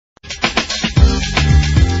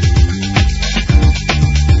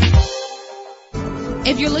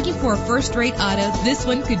If you're looking for a first-rate auto, this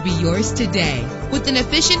one could be yours today. With an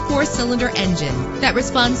efficient 4-cylinder engine that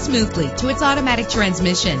responds smoothly to its automatic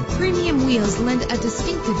transmission, premium wheels lend a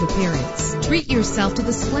distinctive appearance. Treat yourself to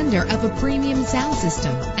the splendor of a premium sound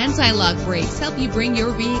system. Anti-lock brakes help you bring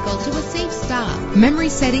your vehicle to a safe stop. Memory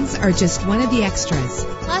settings are just one of the extras.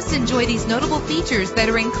 Plus, enjoy these notable features that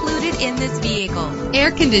are included in this vehicle: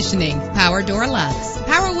 air conditioning, power door locks,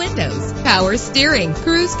 power windows, power steering,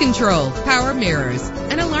 cruise control, power mirrors,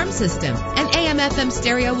 an alarm system, an AM/FM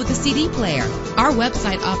stereo with a CD player. Our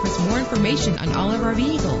website offers more information on all of our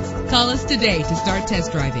vehicles. Call us today to start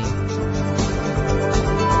test driving.